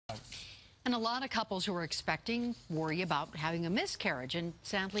And a lot of couples who are expecting worry about having a miscarriage, and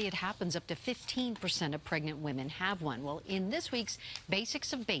sadly it happens. Up to 15% of pregnant women have one. Well, in this week's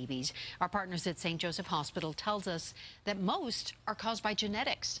Basics of Babies, our partners at St. Joseph Hospital tells us that most are caused by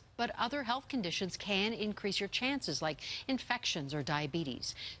genetics, but other health conditions can increase your chances, like infections or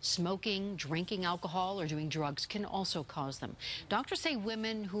diabetes. Smoking, drinking alcohol, or doing drugs can also cause them. Doctors say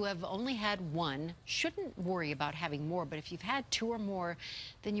women who have only had one shouldn't worry about having more, but if you've had two or more,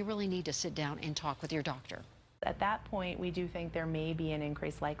 then you really need to sit down and talk with your doctor. At that point, we do think there may be an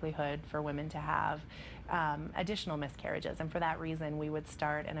increased likelihood for women to have additional miscarriages. And for that reason, we would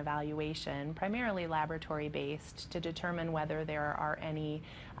start an evaluation, primarily laboratory-based, to determine whether there are any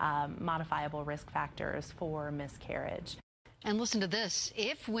modifiable risk factors for miscarriage. And listen to this.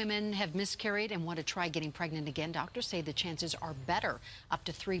 If women have miscarried and want to try getting pregnant again, doctors say the chances are better up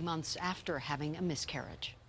to 3 months after having a miscarriage.